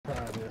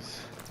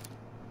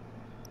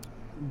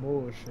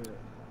Bullshit.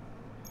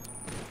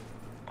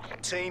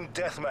 Team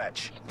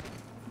deathmatch.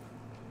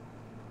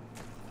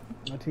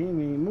 My team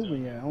ain't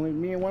moving yet. Only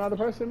me and one other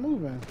person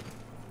moving.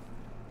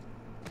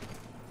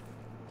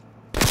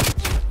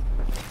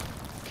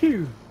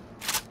 Q.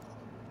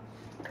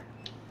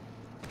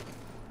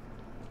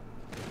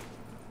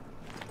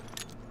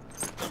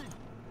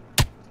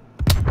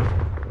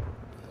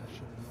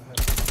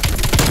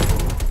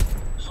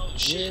 Oh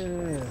shit.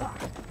 Yeah.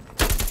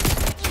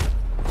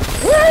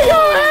 Where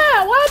y'all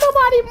at? Why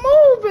nobody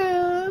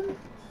moving?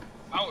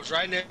 I was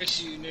right next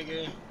to you,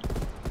 nigga.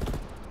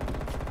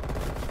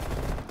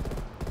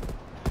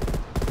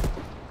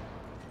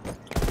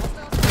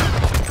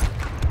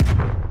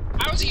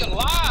 How is he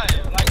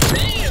alive? Like,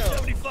 damn.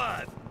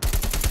 75.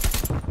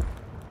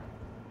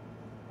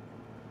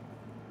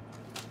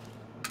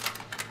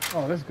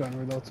 Oh, this gun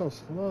reloads so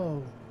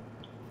slow.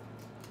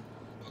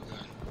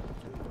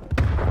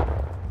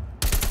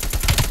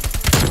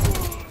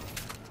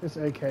 This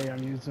AK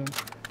I'm using.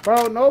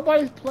 Bro,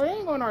 nobody's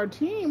playing on our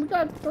team. We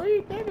got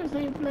 3 niggas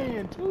ain't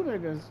playing. 2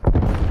 niggas.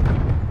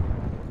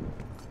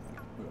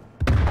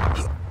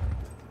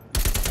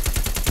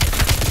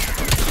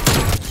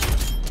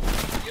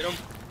 Get him.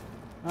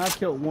 I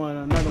killed one,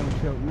 another one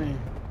killed me.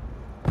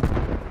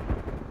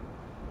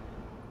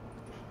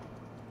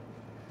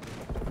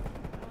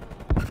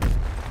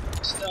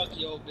 Stuck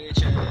your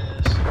bitch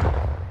ass.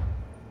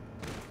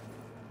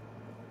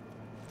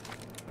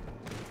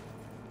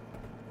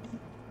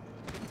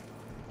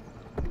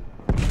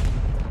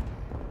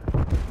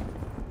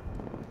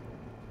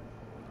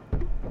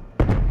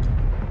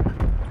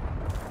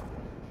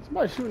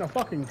 Somebody shooting a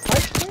fucking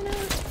pipe cleaner?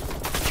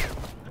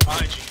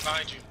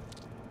 Behind you.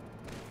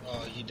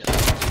 Oh, you died.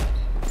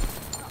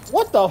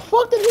 What the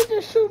fuck did he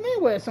just shoot me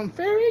with? Some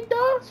fairy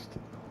dust?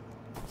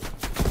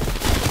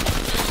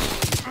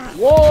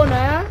 Whoa,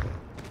 now.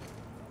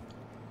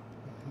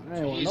 I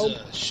ain't want no.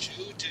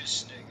 Shoot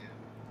this nigga.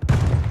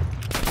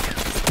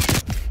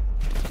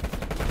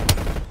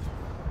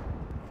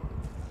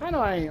 I know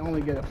I ain't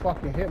only get a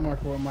fucking hit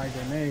marker with my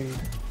grenade.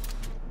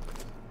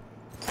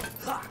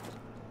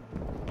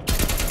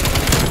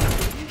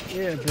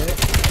 Yeah, bitch.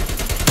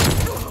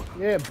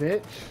 Yeah,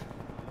 bitch.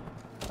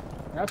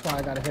 That's why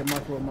I got a hit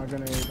marker with my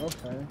grenade.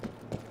 Okay.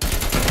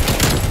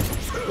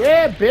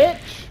 Yeah,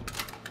 bitch.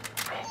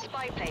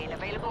 Spy plane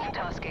available for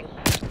tasking.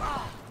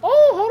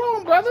 Oh, hold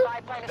on, brother.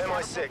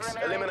 MI6,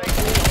 eliminate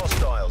all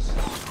hostiles.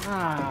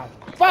 Ah,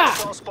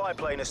 Hostile fuck. spy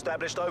plane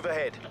established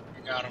overhead.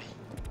 I got him.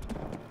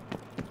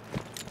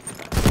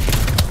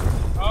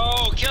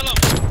 Oh, kill him.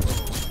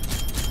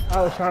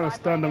 I was trying to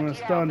stun them and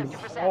stun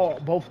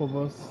both of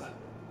us.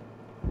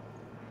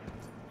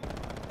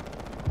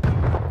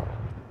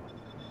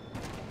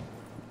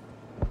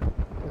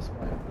 This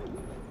way.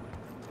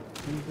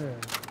 He's there.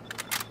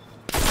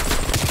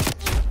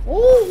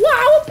 Oh,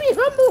 wow, be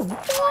humble.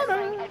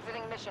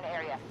 Exiting mission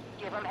area.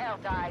 Give him hell,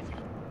 guys.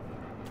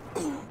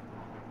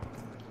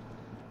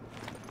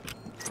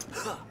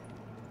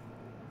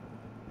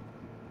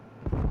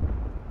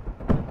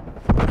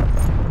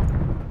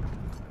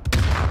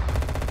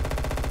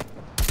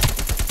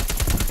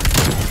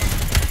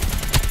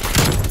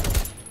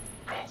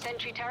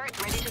 Sentry turret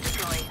ready to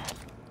deploy.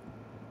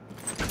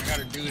 I got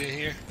a dude in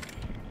here.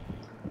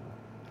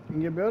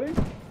 In your building?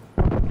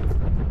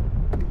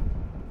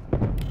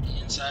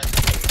 Inside.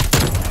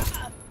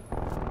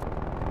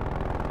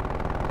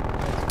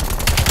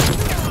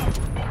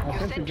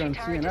 I think you're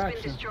gonna see in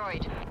action.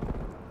 Destroyed.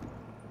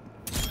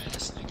 Man,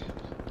 this nigga.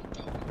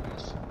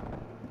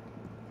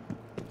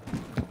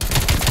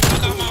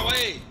 Fuck out my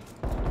way.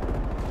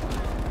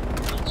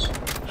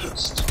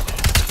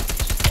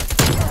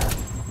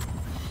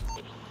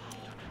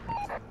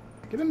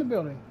 Get in the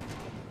building.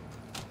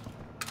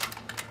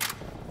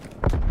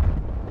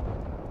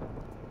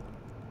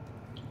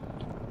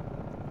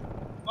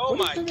 Oh What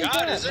my do you think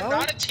god, is is that, there bro?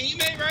 not a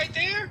teammate right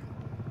there?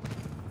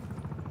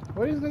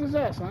 What are these niggas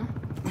at, son?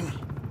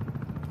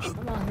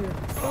 I'm out here.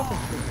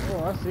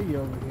 Oh, I see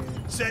you over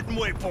here. Setting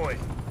waypoint.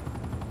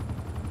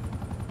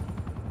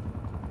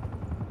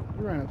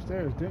 You ran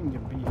upstairs, didn't you,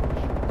 bitch?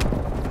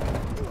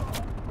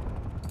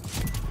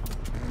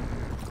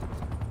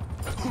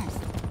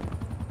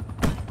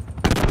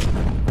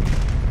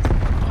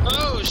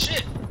 Oh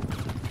shit!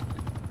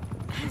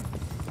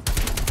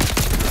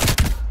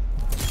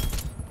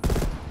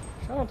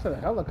 Shout out to the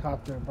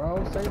helicopter,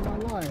 bro. Saved my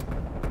life.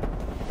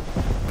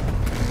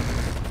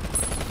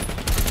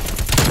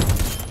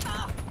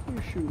 Who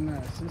you shooting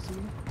at, sissy?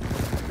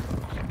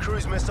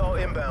 Cruise missile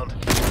inbound.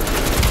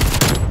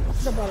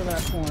 Step out of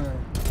that corner.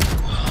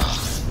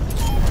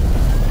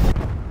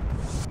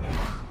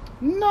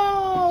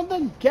 No,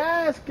 the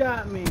gas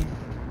got me.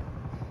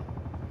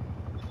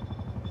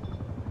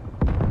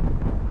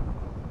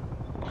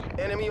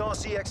 Enemy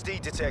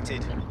RCXD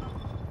detected.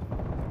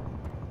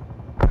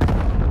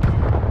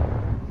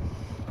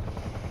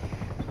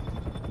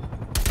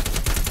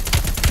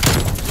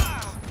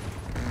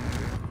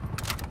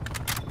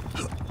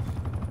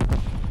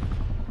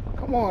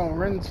 Come on,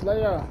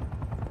 Renslayer.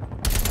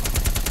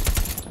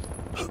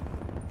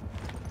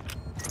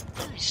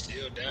 He's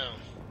still down.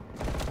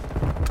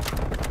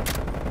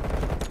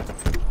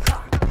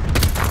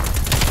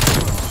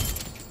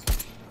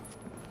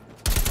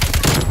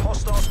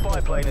 Hostile spy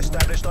plane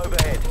established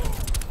overhead.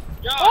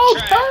 Y'all Oh,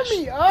 trash. turn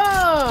me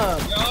up!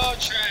 Y'all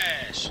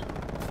trash.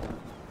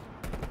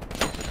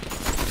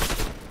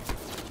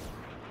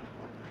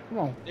 Come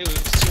on. There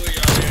was 2 of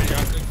y'all there.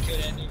 Y'all couldn't kill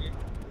that nigga.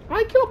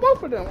 I killed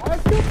both of them. I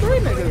killed 3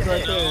 niggas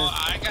right No, there.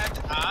 I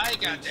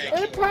got that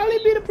It'd kill. probably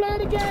be the play of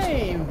the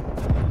game.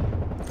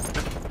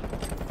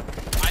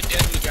 I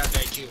definitely got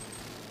that kill.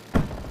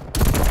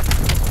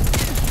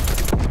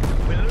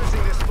 We're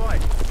losing this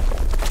fight.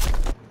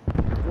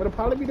 It'll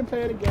probably be the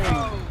play of the game.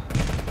 Oh.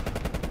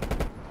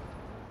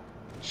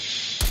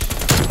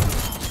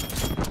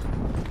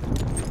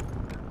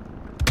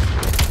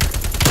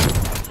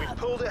 We've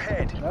pulled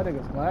ahead. That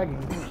nigga's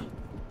lagging.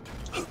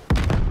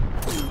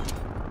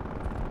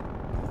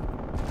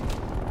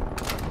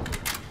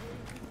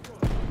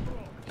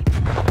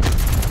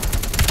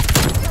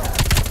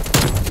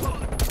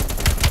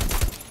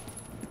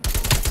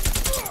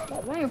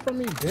 Stop running from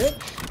me, bitch.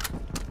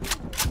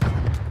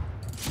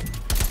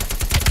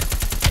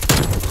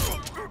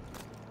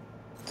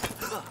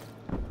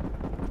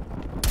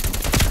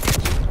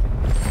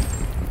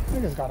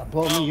 Niggas gotta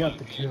blow me up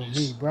to kill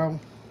me, bro.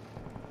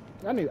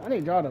 I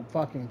need y'all to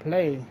fucking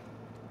play.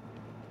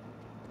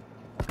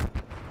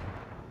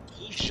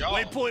 Who's y'all?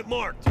 Waypoint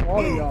marked.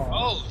 All of y'all.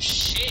 Oh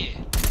shit.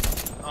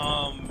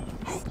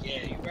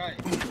 Yeah, you're right.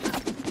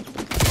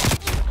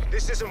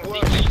 This isn't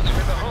working. We're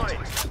behind.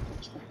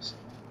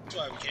 That's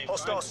why we can't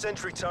Hostile find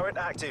sentry turret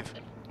active.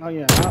 Oh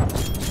yeah.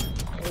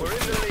 We're in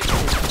the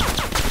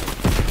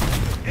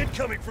lead.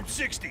 Incoming from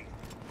 60.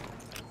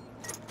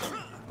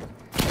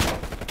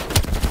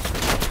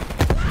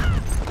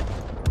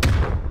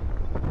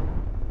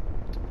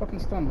 Fucking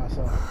stun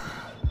myself.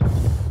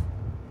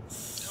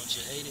 Don't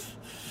you hate it?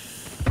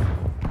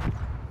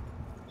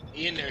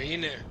 He in there, he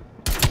in there.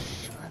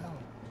 I know.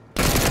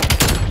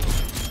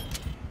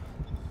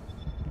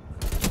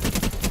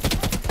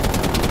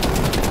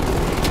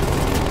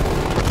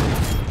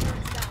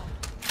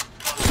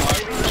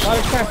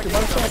 Body capture,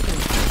 body capture.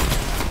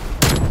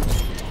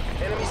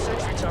 Enemy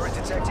sentry turret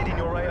detected in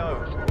your AO.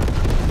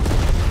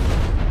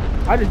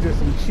 I just did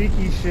some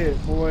cheeky shit,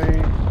 boy.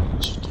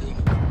 What you do?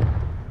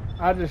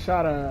 I just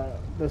shot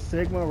the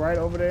Sigma right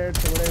over there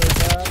to where they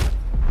was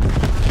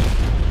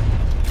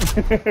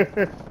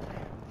at.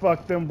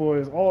 Fuck them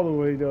boys all the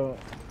way though.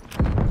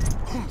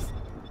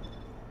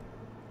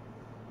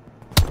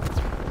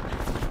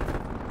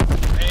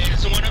 Hey,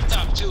 there's one up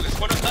top too. There's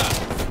one up top.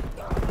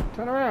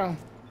 Turn around.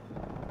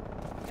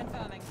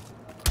 Confirming.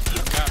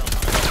 Got him.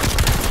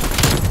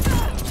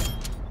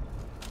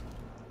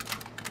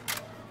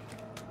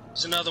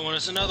 There's another one.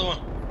 There's another one.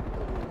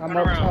 I'm Turn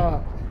up around.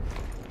 top.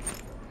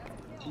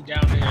 He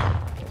down there.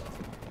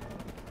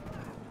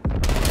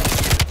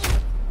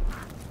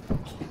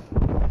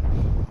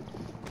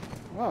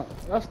 Oh,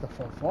 that's the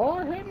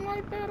far hitting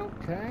like that?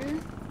 Okay.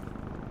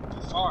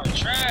 Far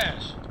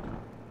trash.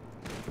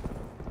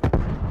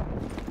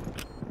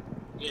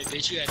 Yeah,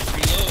 bitch, you had to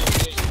reload. You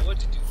didn't know what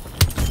to do.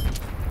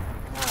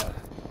 Ah,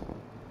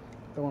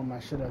 throwing my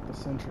shit at the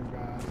sentry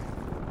guy.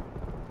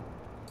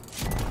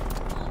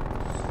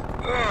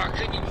 Ugh, I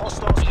couldn't even.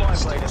 Hostile spy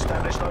plane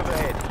established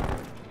overhead.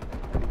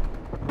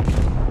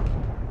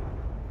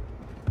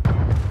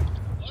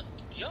 What?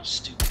 Y'all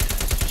stupid.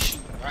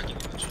 Shooting rocket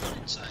launchers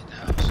inside the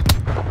house.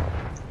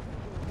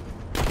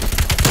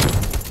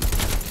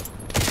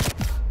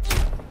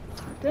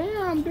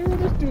 Damn, dude,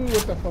 this dude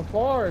with the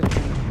Fafar is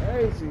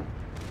crazy.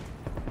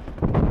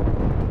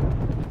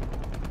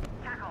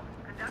 Tackle.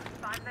 Conduct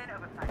spy plane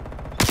oversight.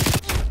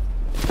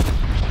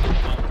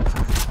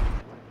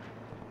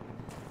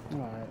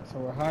 Alright, so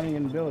we're hiding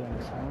in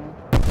buildings, huh?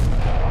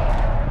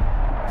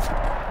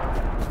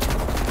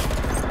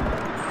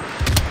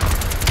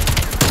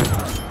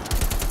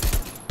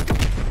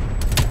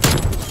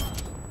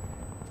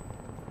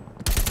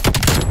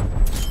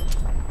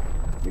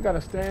 You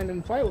gotta stand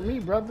and fight with me,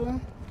 brother.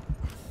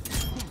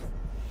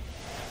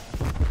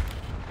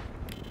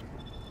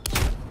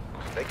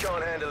 They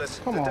can't handle us.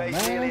 Come the on, day's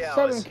man. nearly 7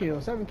 ours.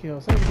 kills, 7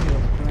 kills, 7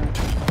 kills, man.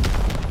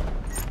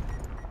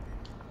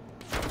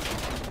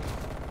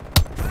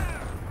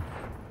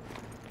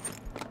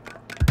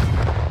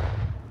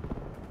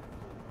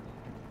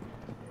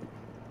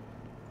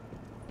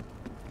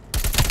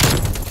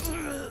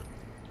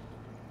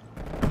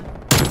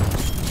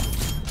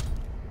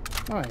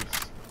 Nice.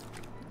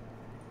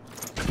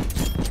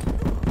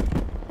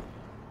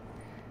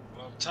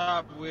 Up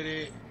top with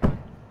it.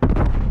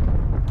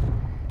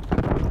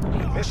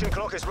 Mission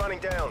clock is running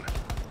down.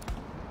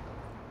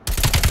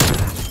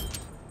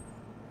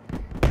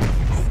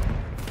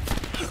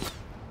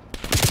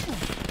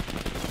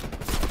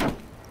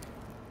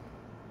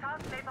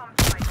 Task safe on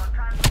site on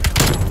transfer.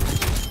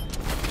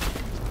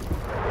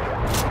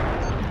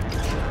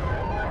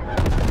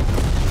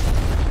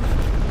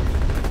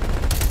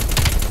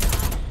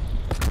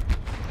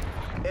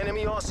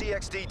 Enemy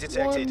RCXD One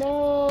detected.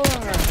 more.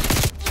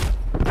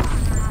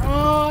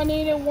 Oh, I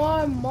needed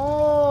one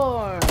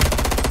more. Don't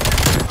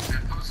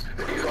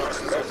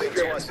think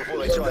twice before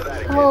they try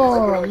that again.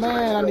 Oh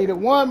man, I needed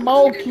one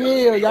more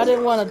kill. Y'all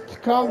didn't want to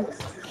come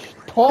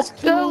talk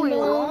to me, man.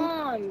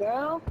 on,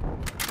 bro?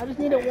 I just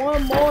needed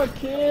one more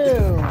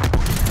kill.